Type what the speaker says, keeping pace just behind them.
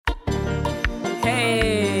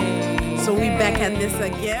Hey. So we back at this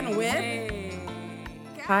again with...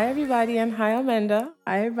 Hi, everybody, and hi, Amanda.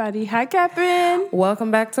 Hi, everybody. Hi, Catherine. Welcome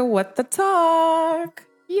back to What the Talk.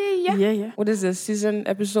 Yeah. What is this? Season,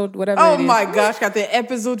 episode, whatever Oh, it is. my gosh, Catherine.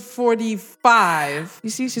 Episode 45. You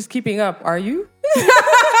see, she's keeping up. Are you?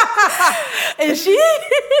 Is she?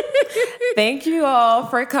 Thank you all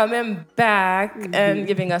for coming back and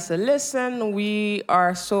giving us a listen. We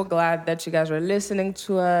are so glad that you guys are listening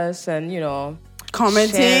to us and,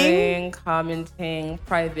 Commenting,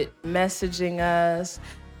 private messaging us,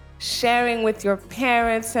 sharing with your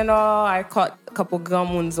parents and all. I caught a couple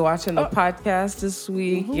gummoons watching the podcast this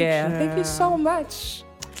week. Thank you so much.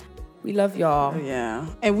 We love y'all. Yeah.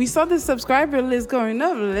 And we saw the subscriber list going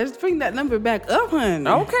up. Let's bring that number back up, honey.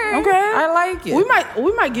 Okay. I like it.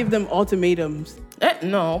 We might give them ultimatums.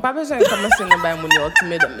 No, Papa saying come and sing the band when your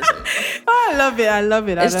ultimatum is in. I love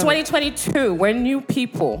it. It's 2022. We're new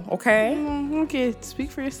people, okay? Okay,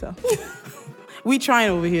 speak for yourself. We trying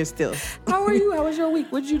over here still. How are you? How was your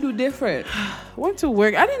week? What did you do different? Went to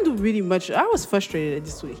work. I didn't do really much. I was frustrated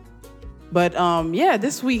this week. But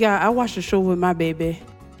this week I watched a show with my baby,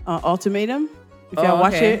 Ultimatum. If y'all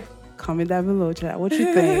watch it, comment down below, chat. What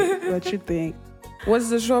you think?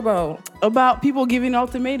 What's the show about? About people giving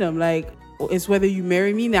ultimatum. Like, it's whether you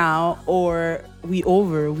marry me now or we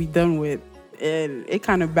done with. And it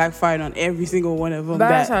kind of backfired on every single one of them.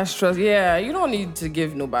 That's how stress. Yeah, you don't need to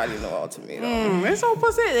give nobody no ultimatum. It's so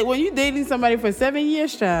pussy. When you dating somebody for 7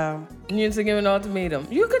 years, child, you need to give an ultimatum.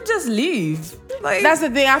 You could just leave. Like, that's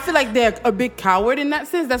the thing. I feel like they're a big coward in that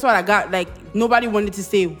sense. That's what I got. Like, nobody wanted to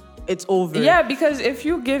say it's over. Yeah, because if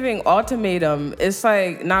you're giving ultimatum, it's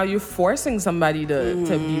like now you're forcing somebody to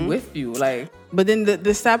be with you. Like, but then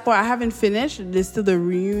the sad part, I haven't finished. There's still the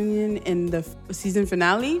reunion and the season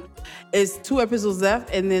finale. It's 2 episodes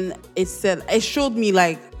left, and then it showed me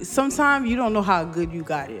like sometimes you don't know how good you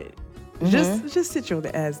got it. Just sit your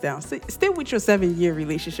ass down. Stay with your 7-year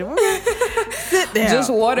relationship. Sit down.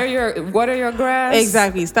 Just water your grass.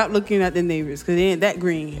 Exactly. Stop looking at the neighbors because it ain't that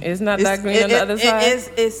green. It's not that green on the other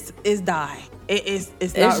side. It's die.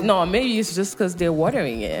 It's not. No, maybe it's just because they're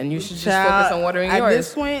watering it, and you should just focus on watering yours. At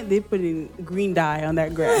this point, they putting green dye on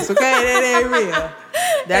that grass. Okay, that ain't real.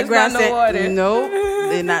 That it's grass not no water. No,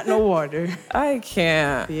 they're not no water. I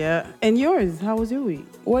can't. Yeah. And yours? How was your week?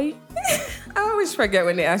 Wait. I always forget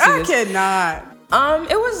when they ask you this. I cannot.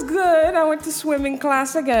 It was good. I went to swimming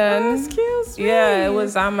class again. Oh, excuse me. Yeah, it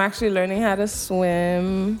was. I'm actually learning how to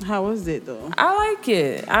swim. How was it though? I like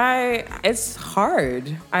it. It's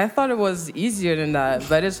hard. I thought it was easier than that,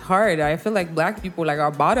 but it's hard. I feel like black people, like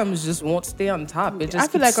our bottoms just won't stay on top. It just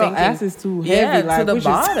I feel like sinking. our ass is too heavy. Yeah, to the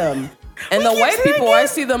bottom. And the white people, I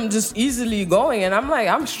see them just easily going, and I'm like,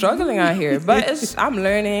 I'm struggling out here. But I'm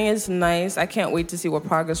learning. It's nice. I can't wait to see what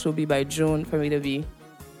progress will be by June for me to be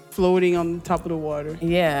floating on the top of the water.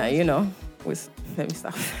 Yeah, let me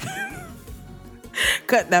stop.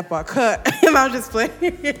 Cut that part. Cut. I'm just playing.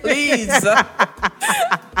 Please.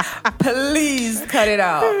 Please cut it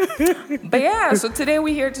out. But yeah, so today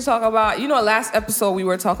we're here to talk about, last episode we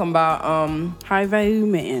were talking about high value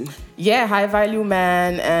man. Yeah, high value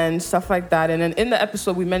man and stuff like that. And then in the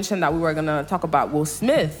episode we mentioned that we were gonna talk about Will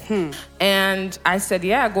Smith. And I said,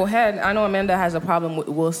 yeah, go ahead. I know Amanda has a problem with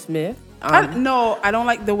Will Smith. No, I don't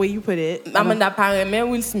like the way you put it. Amanda parent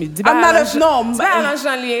Will Smith. I'm not a no. Wait,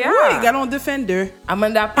 I don't defend her.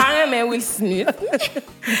 Amanda parent Will Smith.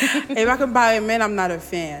 If I can buy a man, I'm not a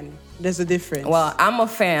fan. There's a difference. Well, I'm a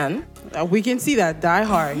fan. We can see that. Die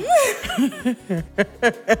hard.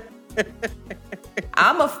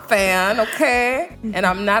 I'm a fan, okay? And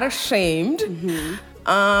I'm not ashamed.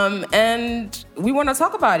 And we want to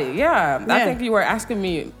talk about it. Yeah. I think you were asking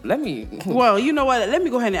me. Well, you know what? Let me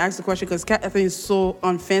go ahead and ask the question because Catherine is so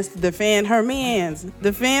on fence to defend her mans.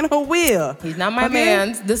 Defend her will. He's not my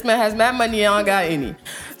man. This man has mad money. I don't got any.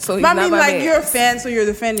 So he's not my man. You're a fan, so you're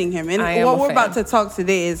defending him. And what we're about to talk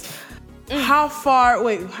today is how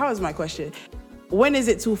is my question? When is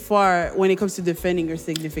it too far when it comes to defending your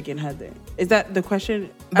significant other? Is that the question?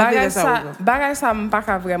 Bagay sa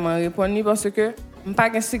m'pa vraiment répondre ni parce que m'pa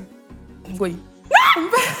gen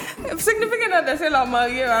significant other, c'est la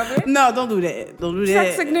mariée avec? No, don't do that. Don't do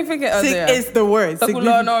that. Significant other. It's the word.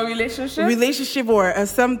 No relationship? Relationship or a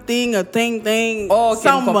something, a thing. Oh, okay,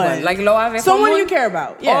 someone. Like law avec someone you care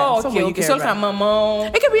about. Yeah. Oh, okay. You care about.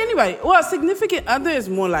 Maman. It could be anybody. Well, significant other is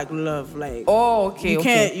more like love. Like you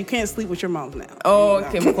can't sleep with your mom now. Oh,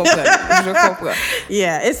 okay. Je comprends.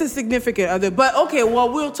 Yeah, it's a significant other. But okay,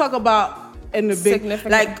 well, we'll talk about in the big,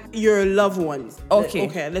 like your loved ones. Okay.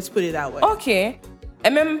 Okay, let's put it that way. Okay. Et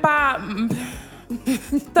même pas,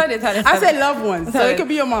 I said loved ones, so it could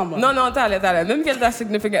be your mama. No, tale. Même qu'elle t'a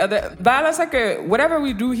significant other. Balance like whatever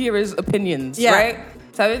we do here is opinions, right?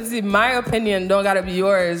 Ça veut dire my opinion don't gotta be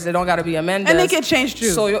yours, it don't gotta be Amanda's. And it can change too.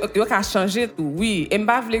 So yo ka changer tout, oui. Et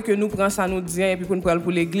m'pa vle que nous prend ça nous dire et puis pour nous prendre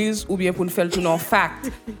pour l'église ou bien pour nous faire tout non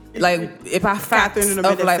fact. Like et pas fact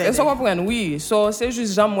of life. Et ça comprendre, oui. So c'est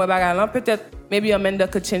juste genre moi bagay là peut-être maybe Amanda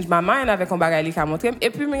could change my mind avec un bagay li ka montrer et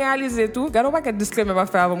puis me réaliser tout. Gado pas que disclaimer va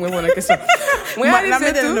faire avant moi répondre à la question.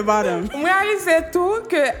 Réaliser tout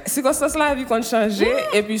que circonstance la vie qu'on changer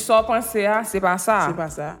et puis ça penser à c'est pas ça. C'est pas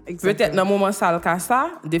ça. Peut-être dans moment ça le cas ça,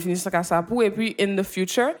 définition cas ça pour et puis in the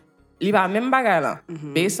future, il va même bagay là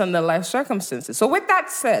based on the life circumstances. So with that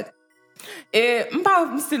said, et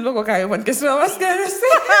m'pas style beaucoup quand répondre question parce que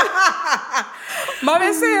m'a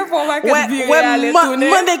essayé pour ma quête virer aller tourner.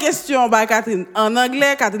 Moi des questions bah Catherine en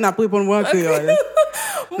anglais, Catherine a répondre moi en créole.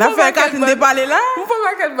 N'a fait Catherine de parler là. M'pas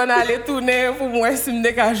ma quête bonne aller tourner pour moi si me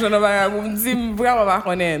décache dans bagay pour me dire vraiment pas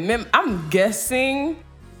connaître. Même I'm guessing.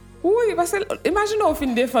 Oui, parce que imagine au fin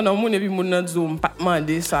défendre mon et puis mon nan zoom pas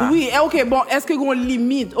demander ça. Oui, OK, bon, est-ce que gon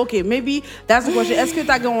limite? OK, maybe that's the question. Est-ce que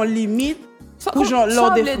tu as gon limite? Pour genre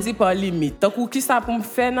leur défendre. Ça veut dire pas limite. Donc ou qui ça pour me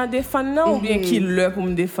faire dans défendre ou bien qui le pour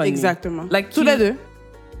me défendre. Exactement. Like tous les deux.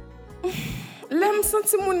 L'aime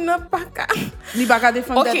senti mon nan pas ka. Li pas ka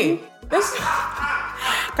défendre. OK.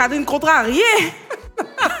 Catherine contrariée.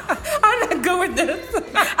 I'm not good with this.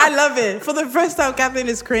 I love it. For the first time, Catherine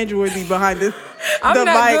is cringe-worthy behind it. I'm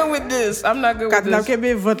not good with this. Catherine,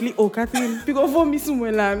 Catherine, votre lit. Oh, Catherine. Puis qu'on vomit sous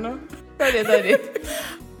moi là, non? Attendez.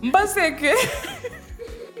 M'pense que...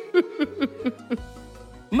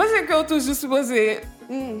 Moi, c'est que on toujours supposé...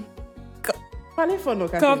 Parlez fort, non,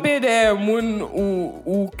 Catherine. Camper des moun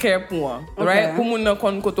ou care pour moi. Right? Pour moun nan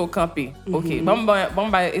kon koto camper. OK. Bon,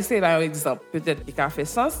 essayer un exemple. Peut-être qui a fait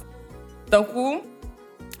sens. Donc,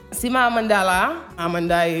 si ma Amanda là,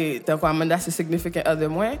 Amanda c'est significant other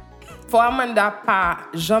moi. Faut Amanda pas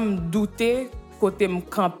jamais douter côté me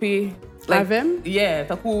camper avec yeah,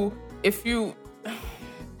 donc if you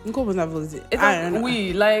comprends ça vous dire.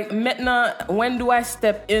 Oui, like maintenant when do I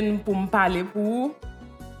step in pour me parler pour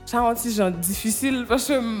ça un petit genre difficile parce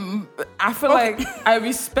que I feel like I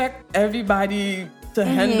respect everybody to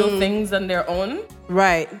handle things on their own.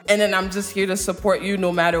 Right. And then I'm just here to support you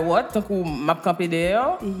no matter what. Donc, m'a campé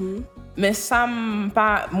derrière. Mais ça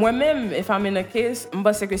pas moi-même if I'm in a case, je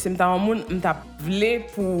pense que si m'ta un monde, m'ta vle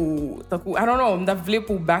pour I don't know, m'ta vle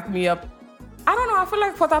pour back me up. I don't know, I feel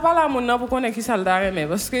like faut ta parler à mon nom pour connaître qui ça le daré mais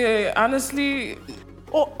parce que honestly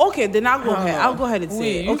okay, then I'll go ahead and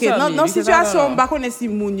say. Okay, dans situation pas connaître si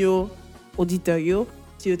moun yo auditeur yo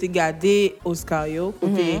si vous avez regardé Oscar yo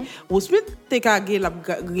côté Will Smith te kage la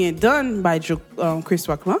rien done by Chris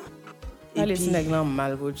Rock là. Allez sineglan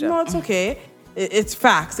mal boja. No, it's okay. It's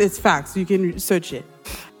facts. You can search it.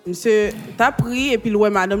 Monsieur t'as pris et puis ouais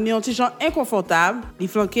madame ni un petit genre inconfortable, il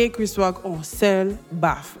flanqué Chris Rock en seul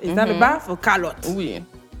baf. Et dans le baf au calotte. Oui.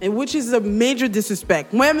 And which is a major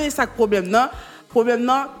disrespect. Moi mais ça problème non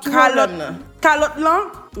calotte là.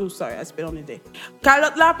 Oh sorry, I spit on the day.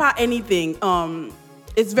 Calotte là pas anything.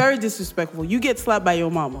 It's very disrespectful. You get slapped by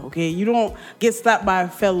your mama, okay? You don't get slapped by a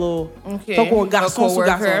fellow garçon sous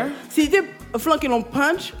garçon. Si tu flanqué on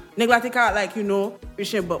punch, nègla te ka like you know,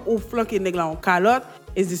 but ou flanqué nègla on calotte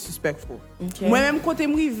is disrespectful. Okay. Moi-même côté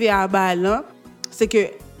m'rivé à balan, c'est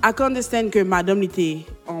que I can understand que madame était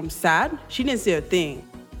sad. She didn't say a thing.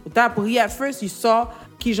 T'as pris at first, you saw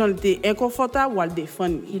qui j'en était inconfortable ou elle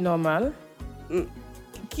défend. Qui normal.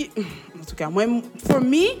 En tout cas, moi for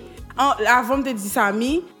me avant de dire ça à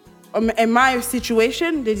mi, in my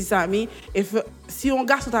situation, de dire ça à mi, si un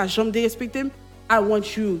garçon t'a jamais dérespecté, I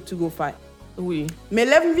want you to go fight. Oui. Mais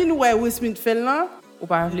là, je viens où Will Smith fait là, ou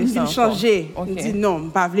pas vle ça changer. On dit non,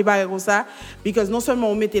 pas vle pas comme ça, because non seulement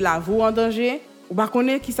on mettait la vie en danger, ou pas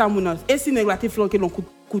connaître qui ça moun. Et si nèg la te flanqué l'on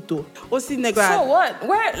couteau. Aussi nèg la. So what?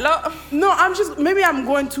 Where? No, maybe I'm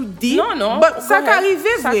going too deep. No. But ça arrive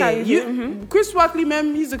vrai. Chris Rock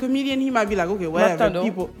même, he's a comedian, he might be like, okay, whatever.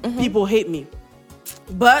 People hate me.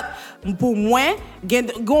 But pour moi,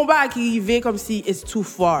 gomba qui arrive comme si it's too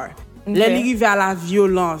far. Là, il arrive à la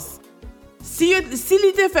violence. Si il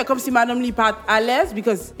était fait comme si madame li pas à l'aise,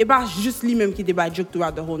 because et pas juste lui même qui était by joke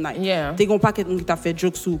throughout the whole night. Yeah. T'es gon paquet qui t'a fait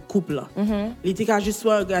joke sur couple là. Il était juste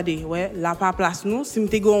regarder, ouais, là pas place nous, si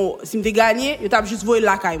m'te gagné, il t'a juste voyer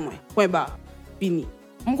la caille moi. Point barre. Fini.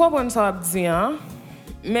 Je comprends ça dit hein.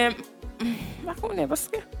 Mais pas connais parce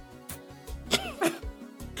que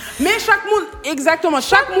mais chaque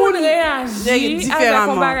monde réagit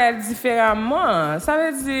différemment. Ça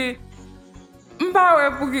veut dire m'pa ouais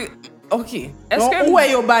pour que OK. Est-ce que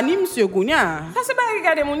ouais yo bani monsieur Kounia? Ça c'est pas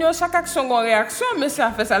regarder mon yo chaque action gon réaction mais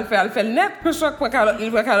ça fait elle fait le net que choc pour calotte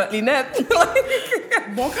li net.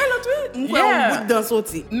 Bon calotte oui. On bout dans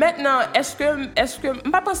sorti. Maintenant, est-ce que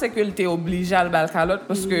m'pas penser que il t'est obligé à le bal calotte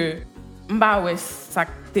parce que m'pas ouais ça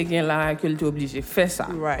t'es gain là que il t'est obligé faire ça.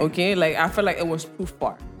 Right. OK? Like I feel like it was too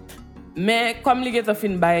far. Mais comme li get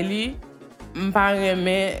fin baili, m'pas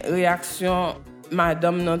remet réaction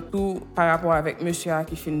madame nan tout par rapport avec monsieur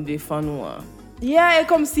qui fin défend nous. Yeah, et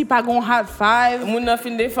comme si pas gon hard five. Moun nan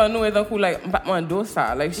fin défend nous et donc like m'pas mando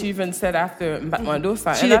ça. Like she even said after m'pas mando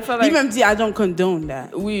ça. And I feel Lui like même dit I don't condone that.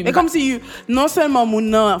 Oui, et comme si non seulement moun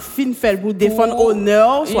nan fin fait pour défendre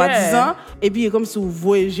honneur soi-disant et puis comme si vous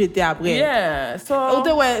voyez jeter après. Yeah. So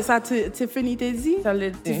ouais ça Tiffany t'a dit.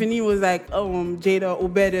 Tiffany was like Jada ou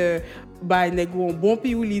better buy nego bon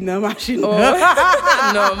piouli dans machine. Non,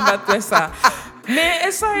 m'pas faire ça. Mais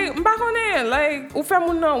c'est m'pas connait like ou fait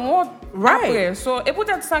moun nan honte après. So et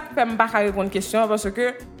peut-être ça qui fait m'pas répondre question parce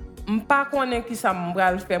que m'pas connait qui ça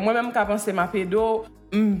m'bral faire. Moi même quand penser ma pédo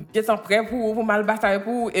j'étais prêt pour mal batailler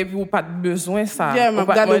pour et puis ou pas besoin ça. Yeah, m'a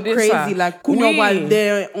regardé crazy like kounya wal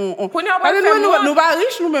there on. Nous pas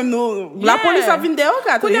riche nous même nous la police a vinn dehors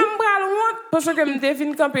quand. Kounya m'bral honte parce que m'était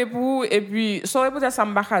fin camper pour et puis so peut-être ça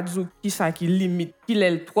m'pas dire qui ça qui limite qui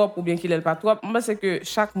l'est trop ou bien qui l'est pas trop. Moi c'est que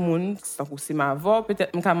chaque monde ça aussi ma voix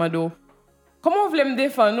peut-être m'kamando comment vous voulez me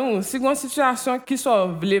défendre nous si une situation qui soit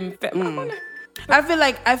voulez me faire.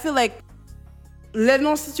 I feel like les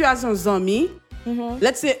non situations zami.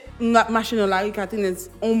 Let's say machine la rikatin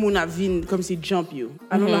on moun a vin comme si jump you.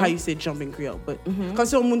 I don't know how you say jump in Creole, but comme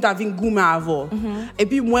si on moun ta vin goume avant. Et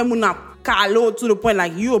puis moi moun a calo to the point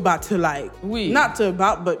like you about to like not to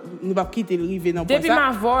about but nous pas quitter le river non pas ça. Depuis ma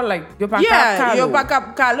voix like yo pas calo. Yo pas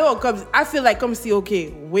calo comme I feel like comme si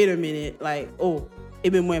okay, wait a minute like et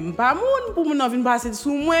ben moi pas moun pour moun vin passer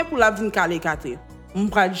sous moi pour la vin calé katé. On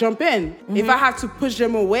va jump in. If I have to push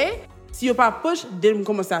them away, si you pas push, then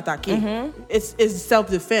commence à attaquer. It's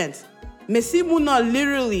self-defense. Mais si moun nan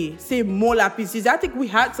literally say more la pieces, I think we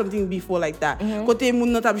had something before like that. Côté moun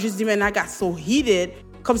nan t'a juste dit man I got so heated,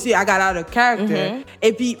 comme si I got out of character.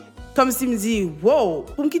 Et puis comme si me dit wow,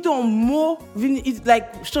 pour me quitter un mot,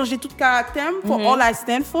 like changer tout caractère for all I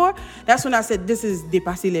stand for. That's when I said this is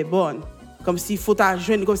dépasser les bornes. Comme si faut ta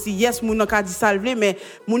jeune comme si yes moun nan ka di salve mais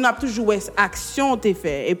moun a toujours action te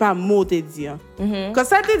fait et pas mot te dit because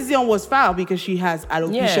ça te dit was foul because she has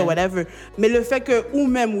alopecia whatever mais le fait que ou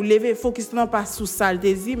même ou lever focus non pas sur ça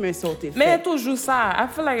te dit mais ça te fait mais toujours ça I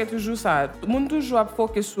feel like toujours ça moun toujours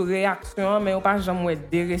focus sur réaction mais ou pas jamais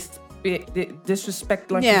disrespect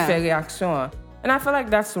qui fait réaction and I feel like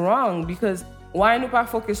that's wrong because why nous pas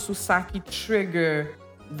focus sur ça qui trigger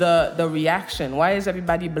the reaction. Why is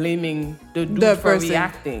everybody blaming the dude for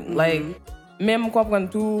reacting? Like, même comprendre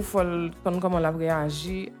tout for comment la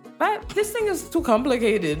réagi. But this thing is too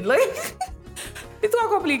complicated. Like, it's too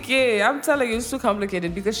complicated. I'm telling you, it's too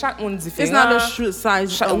complicated because chaque monde différent. It's not a shoe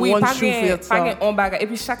size. One shoe fits all. Et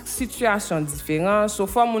puis chaque situation différente. So,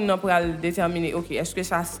 faut moun nan pour déterminer, ok, est-ce que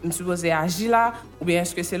ça me supposé agir là, ou bien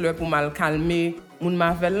est-ce que c'est l'heure pour mal calmer moun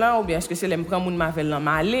mavel là, ou bien est-ce que c'est l'heure pour moun mavel là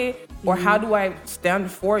m'aller? Or how do I stand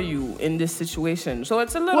for you in this situation? So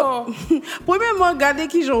it's a little... Premièrement, regardez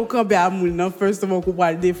qui j'en campé à moun nan, first of all, qu'on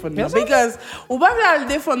va le défendre. Because, ou pas le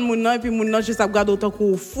défendre moun nan, et puis moun nan, juste à regarder autant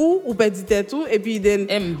qu'on fou, ou perdit tout, et puis then...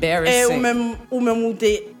 Embarrassing. Ou même ou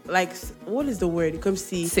t'es, like, what is the word? Comme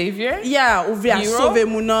si... Savior? Yeah, ou vient sauver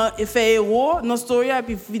moun nan, et fait héros, non story, et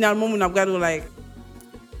puis finalement, moun nan regarde, like...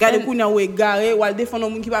 Gade kounya ou égaré ou al défendre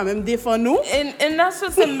moun qui pas même défendre nous. And that's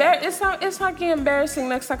what's embarrassing. It's fucking embarrassing.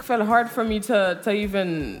 Like, it felt hard for me to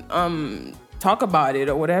even talk about it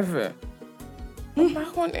or whatever.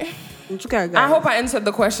 I hope I answered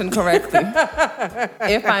the question correctly.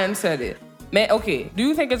 If I answered it. Mais okay, do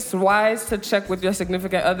you think it's wise to check with your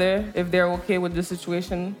significant other if they're okay with the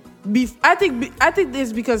situation? I think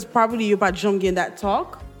this because probably you pas jam get that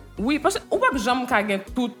talk. Oui, parce que ou pas jam ka gen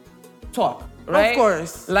tout talk. Right? Of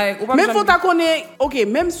course. Like, même faut ta connaître, ok,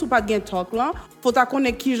 même si ou pas gen talk là, faut ta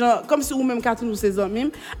connaître qui genre, comme si ou même quand nous ces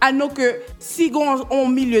hommes, I know que si gon en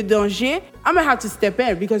milieu danger, I might have to step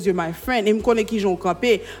in because you're my friend. Et me connaît qui j'ont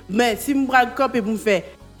campé. Mais si me bral camper pour me faire,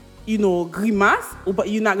 you know, grimace, ou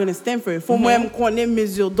you're not gonna stand for it. Faut moi me connaître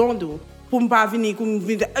mesure d'ondo. Pour me pas venir comme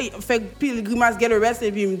venir faire pile grimace get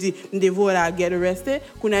arrested puis me dit me dévoile à get arrested,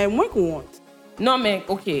 qu'on a moins qu'on honte. Non, mais,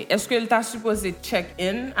 OK, est-ce que t'a supposé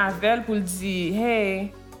check-in avec elle pour dire,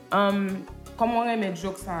 hey, comment on remet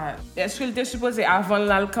joke ça? Est-ce que t'es supposé, avant de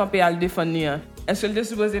le camper, à le défendre? Est-ce que t'es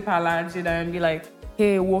supposé parler à Jada and be like,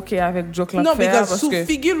 hey, ok avec joke lan Non, faire because parce sous que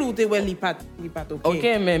figure ou te wè li pat ok. OK,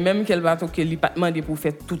 mais même qu'elle va ok, li pas demandé pour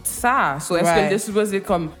faire tout ça. So est-ce Right. qu'elle est supposée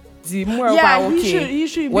comme dire moi Yeah, pas OK. he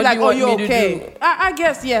should be What like, do you oh, want you're me to okay. do? I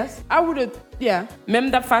guess, yes. I would have, yeah.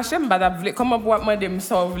 Même d'ap fâché, m'pa d'ap vle, comment pour demander me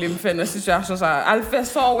ça vle me faire dans situation ça. Elle fait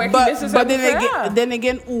ça ouais qui But nécessaire pour then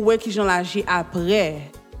again, ou wè ki jan l'agi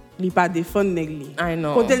après, li pa défend nèg li. I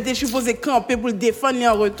know. Quand elle te supposé camper pour le défendre li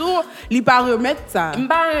en retour, li pa remettre ça.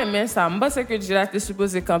 M'pa aimer ça. M'pa c'est que Jila t'es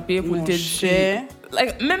supposé camper pour Mon te cher. dire.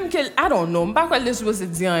 Like même qu'elle I don't know, m'pa quoi elle est supposé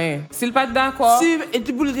dire rien. S'il pas d'accord. Si, et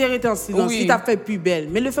tu peux le dire en silence, Oui. si t'as fait plus belle.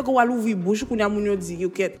 Mais le fait qu'on va l'ouvrir bouche, qu'on y a moun yo dit, yo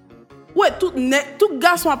ket. Ouais, tout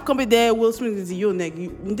garçon a campé derrière Will Smith dit, yo nèg,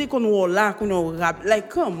 dès qu'on ou là, qu'on ou rap, like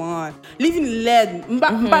come on. Living led,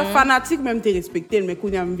 m'pa fanatique même te respecter, mais qu'on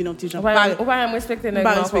y a m'vin petit gens. Ou pas me respecter nèg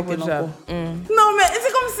non pour job. Non, mais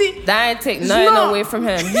c'est comme si That ain't take nothing away from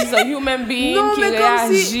him. He's a human being Non, qui mais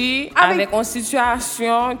comme si- réagit avec- avec une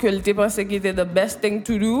situation que il pensé qui était the best thing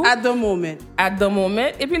to do at the moment. at the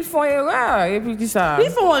moment et puis ils font erreur et puis qui ça.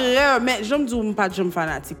 Ils font erreur, mais j'aime dire m'pas de j'aime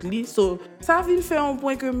fanatique li. So, ça vient faire un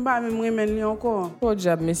point que m'pas même remen li encore. Poor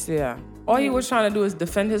job, monsieur. All he was trying to do is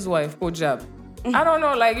defend his wife. Poor job. I don't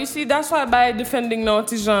know, like you see, that's why by defending non,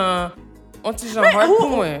 anti-Jean hard pour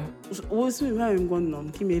moi. Will Smith pas même gon nom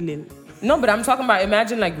qui m'élène. No, but I'm talking about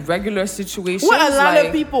imagine like regular situations. Ouais, a lot like,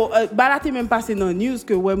 of people, bah là t'es même passé dans news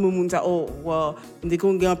que ouais moun ça oh well, dès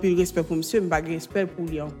qu'on gagne plus respect pour monsieur, m'pas respect pour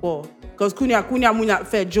lui encore. Cause kounya moun a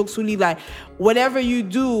fait joke sur lui like whatever you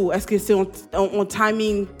do, est-ce que c'est on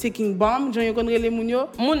timing ticking bomb, Jean yo connaît les moun yo?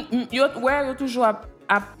 Yo toujours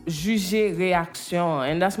à juger réaction,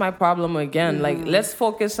 and that's my problem again. Like, let's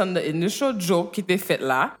focus on the initial joke qui t'est fait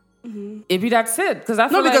là, et puis that's it. Because I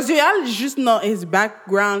feel Non, like because you all just know his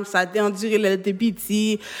background, ça t'est enduré le était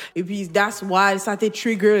petit, et puis that's why ça t'est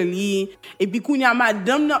trigger li, et puis kounya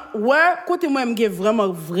madame nan, ouais, côté moi m'gè vraiment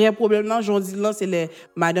vrai problème nan, j'en dis là c'est le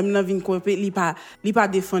madame nan vin compé, li pas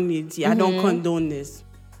défendre li dit, I don't condone this.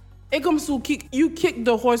 Et comme so you kick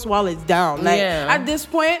the horse while it's down. Like Yeah. at this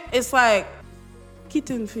point, it's like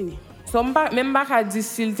quitte une fini. so même pas dire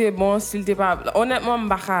s'il t'est bon, s'il t'est pas. Honnêtement,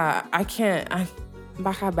 I can't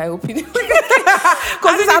by opinion.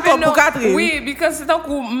 Comme ça toi pour Catherine. Oui, because c'est donc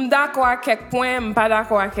d'accord à quelques points, pas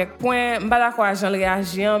d'accord à quelques points, pas d'accord à Jean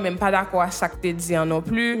réagir, même pas d'accord à ça que t'es dit non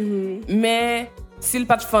plus. Mais s'il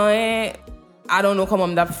pas de fin, I don't know comment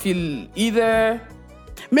m'dap feel either.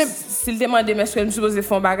 Mais S'il demande mais est-ce que je supposé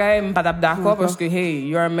faire bagay, m'pas d'accord parce que hey,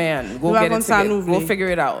 you're a man, go get it together, go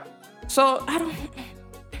figure it out. So, I don't.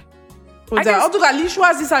 en tout cas, lui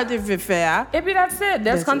choisit ça te fait faire, Et puis that's it.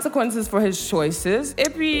 There's consequences for his choices. Et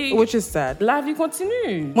puis which is sad. la vie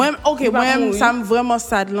continue. Moi, Il va mourir. ça me vraiment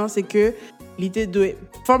sad là, c'est que l'idée de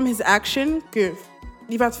from his action que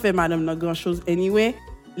il va te faire madame dans grand chose anyway.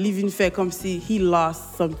 Lui vient faire comme si he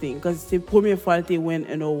lost something because c'est la première fois qu'il win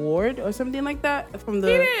an award or something like that from the.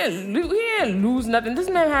 He didn't lose nothing. This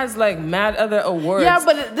man has like mad other awards. Yeah,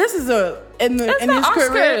 but this is in That's his the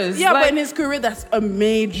career. Oscars. Yeah, Like, but in his career, that's a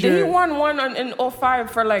major. He won one in 05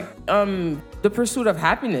 for like The Pursuit of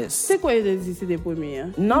Happiness. C'est quoi il a dit c'était premier?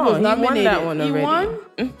 No, he won that one already. He won?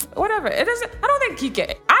 Whatever. It doesn't. I don't think he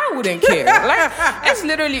care. I wouldn't care. Like it's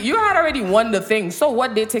literally you had already won the thing. So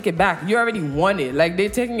what? They take it back. You already won it. Like they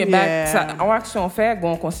taking it back. Ça, en action fait,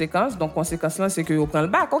 gon conséquence. Donc conséquence là, c'est que you prend le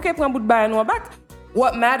back. Okay, prend bout de bail nous back.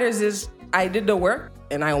 What matters is I did the work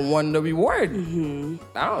and I won the reward.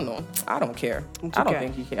 I don't know. I don't care. I don't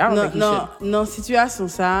think he cares. I don't think he should. Non, situation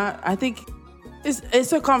ça, I think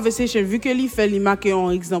it's a conversation. Vu que lui fait lui marquer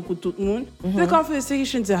un exemple pour tout le monde, it's a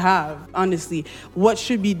conversation to have. Honestly, what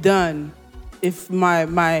should be done if my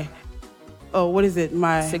what is it?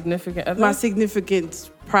 My significant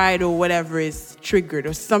pride or whatever is triggered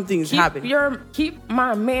or something's happening. Keep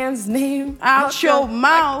my man's name out your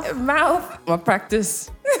mouth. I'm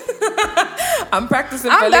practicing. I'm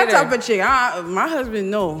practicing. I'm that type of chick. My husband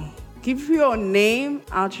no. Keep your name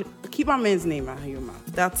out. Keep my man's name out of your mouth.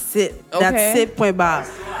 That's it. Okay. That's it. Point by.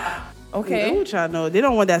 Okay. Ooh, child, no, they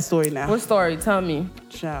don't want that story now. What story? Tell me.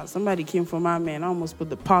 Child, somebody came for my man. I almost put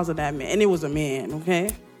the paws on that man, and it was a man. Okay.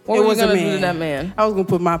 What it were was you gonna a man. do to that man? I was gonna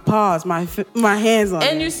put my paws, my hands on.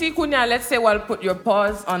 And him. you see, Kunya, let's say, well, put your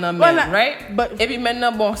paws on a man, right? But et puis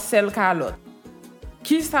maintenant, bon, sel ka l'autre.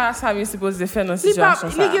 Qui ça vient supposé faire dans cette situation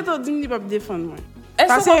ça? Li geto di mi pa défendre moi. Est-ce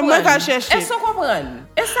Parce que moi quand chercher. Est-ce qu'on comprend?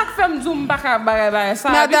 Est-ce que fait me zoom baka ça?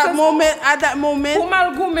 Mais at that moment pour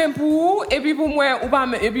mal goumen pour et puis pour moi ou pas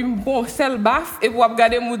et puis bon sel baf et pour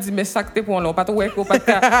regarder me dit mais ça que t'es pour là pas ouais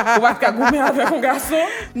pas ka goumen avec un garçon.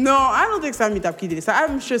 Non, I don't think Sami t'a quitté ça.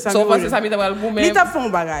 I'm sure Sami. So parce que Sami t'a mal goumen. Il t'a fait un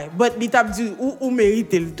bagage, but il t'a dit ou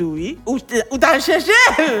mérite le tout, oui. Ou t'as cherché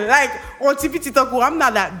like on petit petit en courant, I'm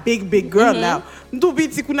not that big girl now. Tout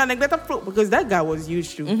petit kuna nèg t'a flock because that guy was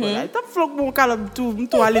used to. T'a flock bon calme tout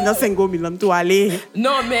aller dans 5000 tout aller.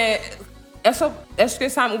 Non mais est-ce que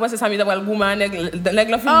Sam ou parce que Sami t'a mal goumen nèg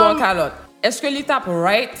la fin bon calotte. Est-ce que l'étape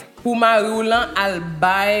right pour Mario lan al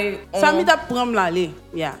bay Sami t'a prendre l'aller.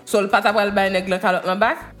 Yeah. So le pas t'a pral bay nèg la calotte en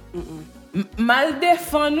bac? Mal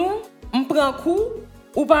défend nous, on prend coup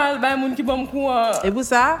ou pas al bay moun qui bon coup. Et pour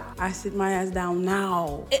ça, I sit my ass down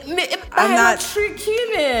now. Mais I'm not tricky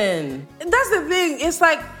man. That's the thing. It's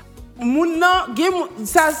like moun nan game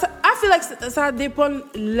ça I feel like ça dépend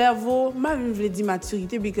level, même je dis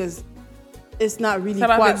maturité because it's not really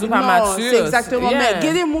quite. No, c'est exactement. Yeah.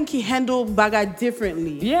 Mais get moun qui handle bagay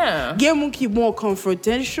differently. Yeah. Get moun qui more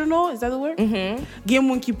confrontational, is that the word? Get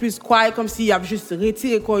moun qui plus quiet, comme si y a juste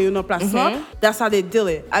retiré quoi yon en place. That's how they deal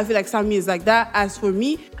it. I feel like Sami is like that. As for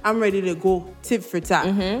me, I'm ready to go tip for tat.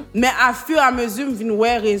 Mais à fur et à mesure, je viens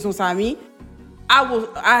voir raison Sami. I will,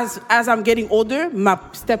 as I'm getting older, my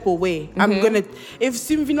step away. I'm gonna, if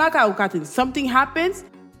something happens,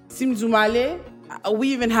 we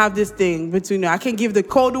even have this thing between, I can't give the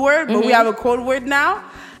code word, but we have a code word now.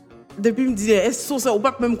 Depuis me dire, est-ce que ça ou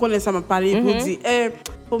pas même connaître ça m'a parlé pour dire,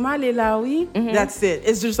 pour m'aller là oui, that's it.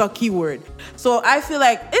 It's just a keyword. So I feel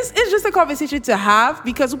like it's just a conversation to have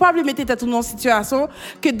because vous probably mettez tout dans une situation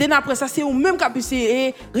que dès après ça c'est ou même qu'à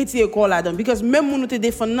puisser retirer quoi là-dedans because même moun te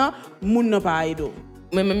défendre moun n'a pas aidé.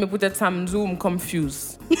 Mais peut-être ça me dit me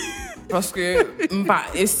confuse. Parce que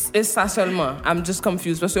c'est ça seulement. I'm just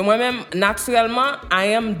confused. Parce que moi-même, naturellement,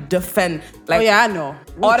 I am defend. Like, oh yeah, I know.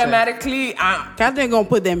 Automatically, Quand they're gonna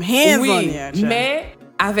put them hands on you. Mais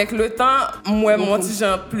avec le temps, moi, mon petit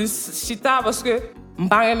genre plus chita parce que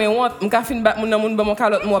m'pare me want, m'ka fin bat moun ba mon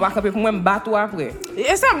calotte moi ba camper pour moi m'battre après.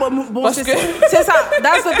 Et ça bon c'est ça.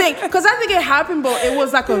 That's the thing. Because I think it happened, but it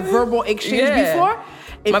was like a verbal exchange before.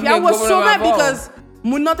 Et puis I was so mad because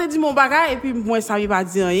moun nan te di mon bagay et puis moi ça veut pas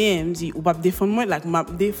dire rien. Me dit ou pas défendre moi like m'a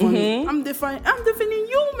défendre. I'm defending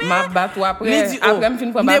you man. M'a battre après me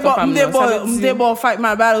fin pour battre femme. Me bon fight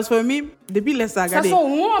my battles for me. Depuis laisse ça regarder. Ça sont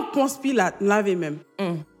moi Ponce Pilate laver même.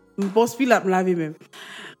 Ponce Pilate laver même.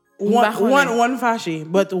 One fâché,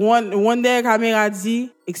 but one day caméra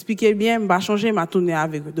dit expliquez bien, m'a changer m'a tourner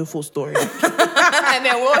avec de faux story. And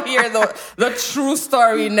then we'll hear the true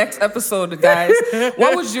story next episode, guys.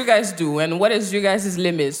 What would you guys do, and what is your guys'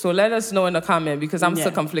 limit? So let us know in the comment because I'm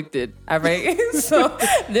so conflicted. All right. So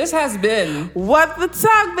this has been What the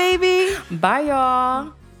Talk, baby. Bye,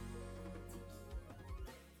 y'all.